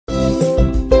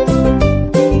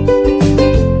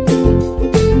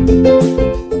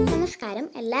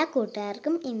എല്ലാ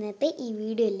കൂട്ടുകാർക്കും ഇന്നത്തെ ഈ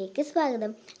വീഡിയോയിലേക്ക്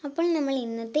സ്വാഗതം. അപ്പോൾ നമ്മൾ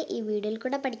ഇന്നത്തെ ഈ വീഡിയോയിൽ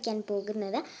കൂടെ പഠിക്കാൻ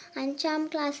പോകുന്നത് 5ാം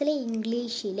ക്ലാസ്സിലെ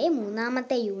ഇംഗ്ലീഷിലെ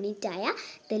 3ാമത്തെ യൂണിറ്റായ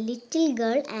the little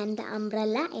girl and the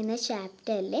umbrella എന്ന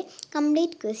ചാപ്റ്ററിലെ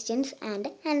കംപ്ലീറ്റ് ക്വസ്റ്റ്യൻസ്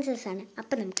ആൻഡ് ആൻസേഴ്സ് ആണ്.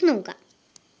 അപ്പോൾ നമുക്ക് നോക്കാം.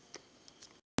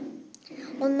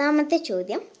 ഒന്നാമത്തെ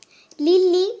ചോദ്യം,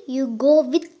 lily you go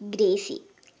with Gracy.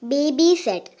 Baby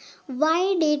Z. Why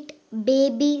did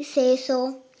baby say so?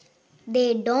 They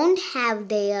don't have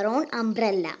their own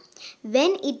umbrella.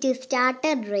 When it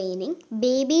started raining,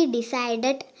 baby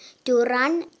decided to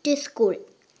run to school.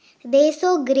 They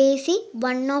saw Gracie,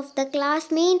 one of the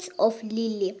classmates of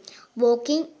Lily,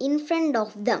 walking in front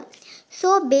of them. So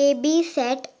baby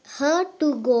set her to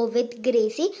go with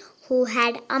Gracie, who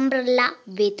had umbrella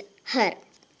with her.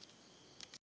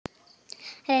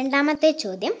 രണ്ടാമത്തെ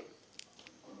ചോദ്യം,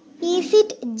 is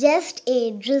it just a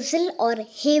drizzle or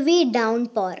heavy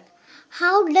downpour?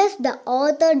 How does the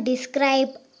author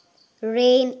describe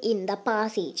rain in the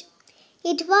passage?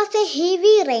 It was a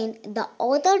heavy rain. The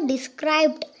author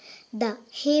described the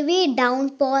heavy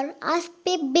downpour as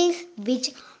pebbles which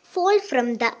fall from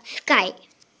the sky.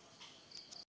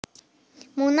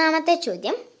 മൂന്നാമത്തെ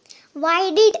ചോദ്യം, why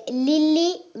did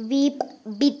Lily weep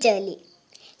bitterly?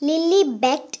 Lily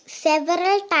begged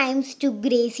several times to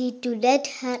Gracie to let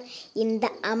her in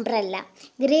the umbrella.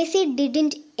 Gracie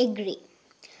didn't agree.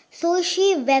 So she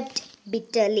wept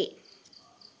bitterly.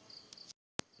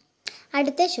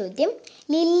 അടുത്ത ചോദ്യം,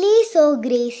 lily saw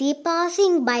Gracie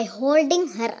passing by holding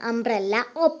her umbrella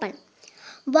open.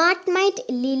 What might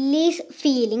Lily's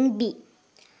feeling be?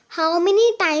 How many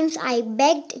times I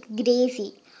begged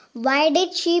Gracie. Why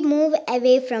did she move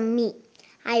away from me?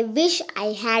 I wish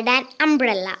I had an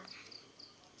umbrella.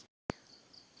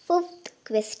 Fifth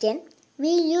question,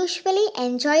 we usually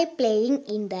enjoy playing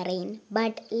in the rain,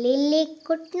 but Lily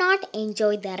could not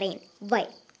enjoy the rain. Why?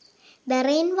 The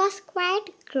rain was quite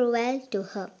cruel to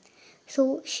her, so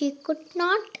she could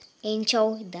not enjoy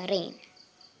the rain.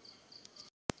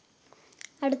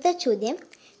 അടുത്ത ചോദ്യം,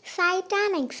 cite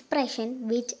an expression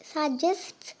which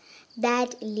suggests that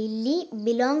Lily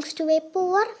belongs to a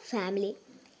poor family.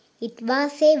 It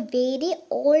was a very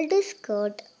old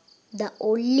skirt, the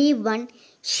only one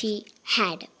she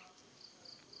had.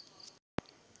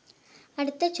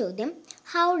 അടുത്ത ചോദ്യം,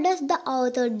 how does the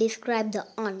author describe the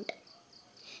aunt?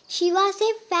 She was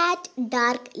a fat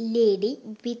dark lady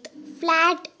with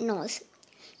flat nose.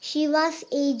 She was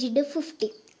aged 50.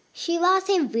 She was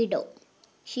a widow.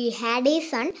 She had a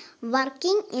son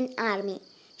working in army.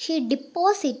 She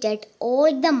deposited all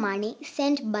the money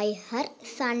sent by her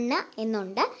son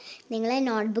എന്നുണ്ട്. നിങ്ങൾ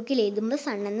നോട്ട്ബുക്കിൽ എഴുതുമ്പോൾ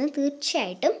sun എന്ന്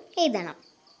തീർച്ചയായിട്ടും എഴുതണം.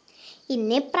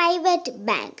 In a private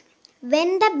bank.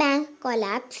 When the bank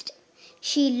collapsed,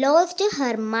 she lost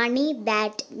her money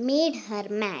that made her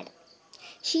mad.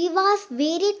 She was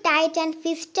very tight and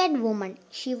fisted woman.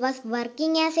 She was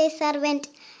working as a servant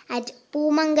at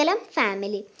Pumangalam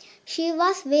family. She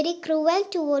was very cruel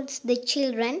towards the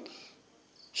children.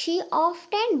 She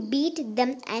often beat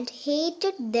them and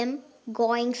hated them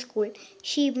going school.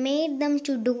 She made them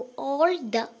to do all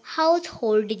the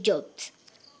household jobs.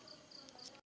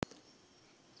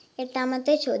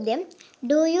 എട്ടാമത്തെ ചോദ്യം,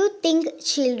 do you think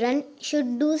children should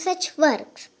do such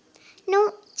works? No,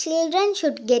 children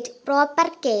should get proper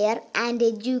care and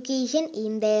education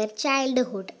in their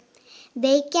childhood.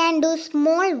 They can do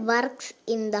small works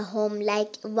in the home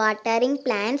like watering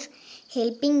plants,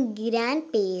 helping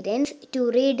grandparents to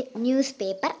read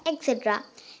newspaper, etc.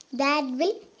 That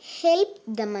will help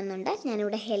them എന്നുണ്ട്.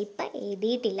 ഞാനിവിടെ help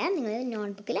എഴുതിയിട്ടില്ല. നിങ്ങൾ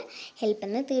നോട്ട്ബുക്കിൽ help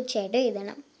എന്ന് തീർച്ചയായിട്ടും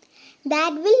എഴുതണം.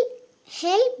 That will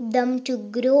help them to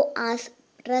grow as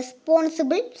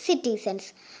responsible citizens,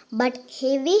 but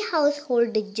heavy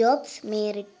household jobs may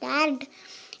retard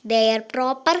their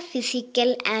proper physical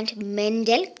and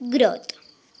mental growth.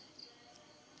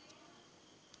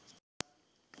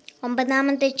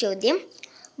 ഒമ്പതാമത്തെ ചോദ്യം,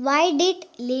 why did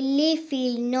Lily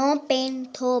feel no pain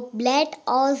though blood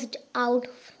oozed out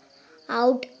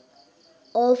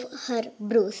of her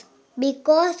bruise?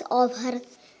 Because of her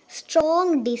strong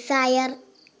desire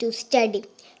to study.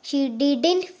 She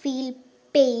didn't feel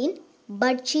pain,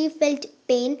 but she felt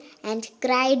pain and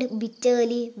cried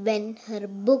bitterly when her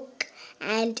book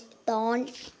and thorn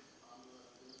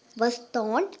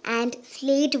and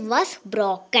slate was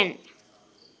broken.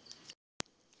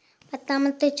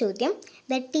 പത്താമത്തെ ചോദ്യം,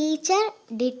 the teacher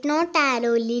did not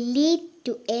allow Lily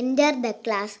to enter the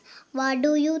class. What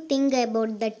do you think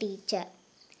about the teacher?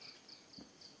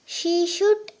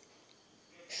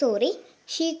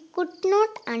 She could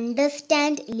not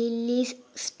understand Lily's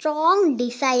strong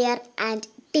desire and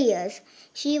tears.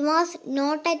 She was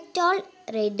not at all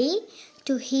ready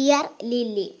to hear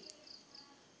Lily.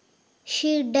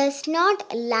 She does not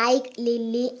like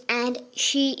Lily and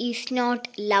she is not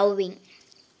loving.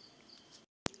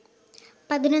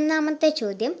 11ാമത്തെ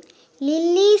ചോദ്യം.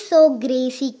 Lily saw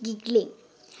Gracie giggling.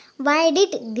 Why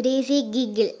did Gracie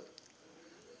giggle?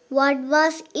 What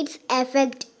was its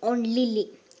effect on Lily?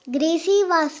 Gracie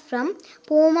was from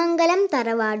Pomangalam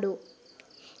Taravadu.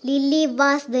 Lily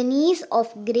was the niece of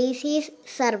Gracie's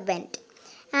servant.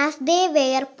 As they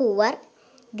were poor,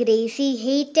 Gracie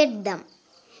hated them.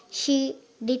 She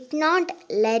did not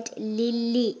let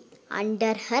Lily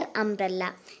under her umbrella.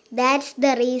 That's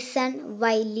the reason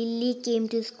why Lily came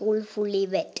to school fully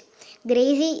wet.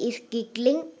 Gracie is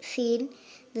giggling, seeing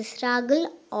the struggle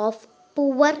of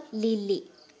poor Lily.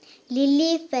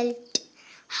 Lily felt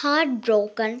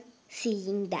heartbroken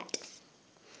seeing that.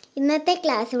 ഇന്നത്തെ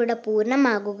class ഇവിടെ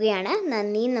പൂർണ്ണമാകുകയാണ്.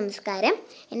 നന്ദി, നമസ്കാരം.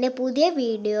 എൻ്റെ പുതിയ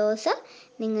videos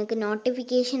നിങ്ങൾക്ക്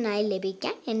നോട്ടിഫിക്കേഷനായി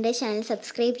ലഭിക്കാൻ എൻ്റെ ചാനൽ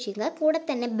സബ്സ്ക്രൈബ് ചെയ്യുക. കൂടെ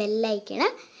തന്നെ ബെല്ലൈക്കൺ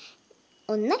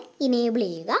ഒന്ന് ഇനേബിൾ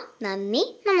ചെയ്യുക. നന്ദി,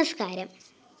 നമസ്കാരം.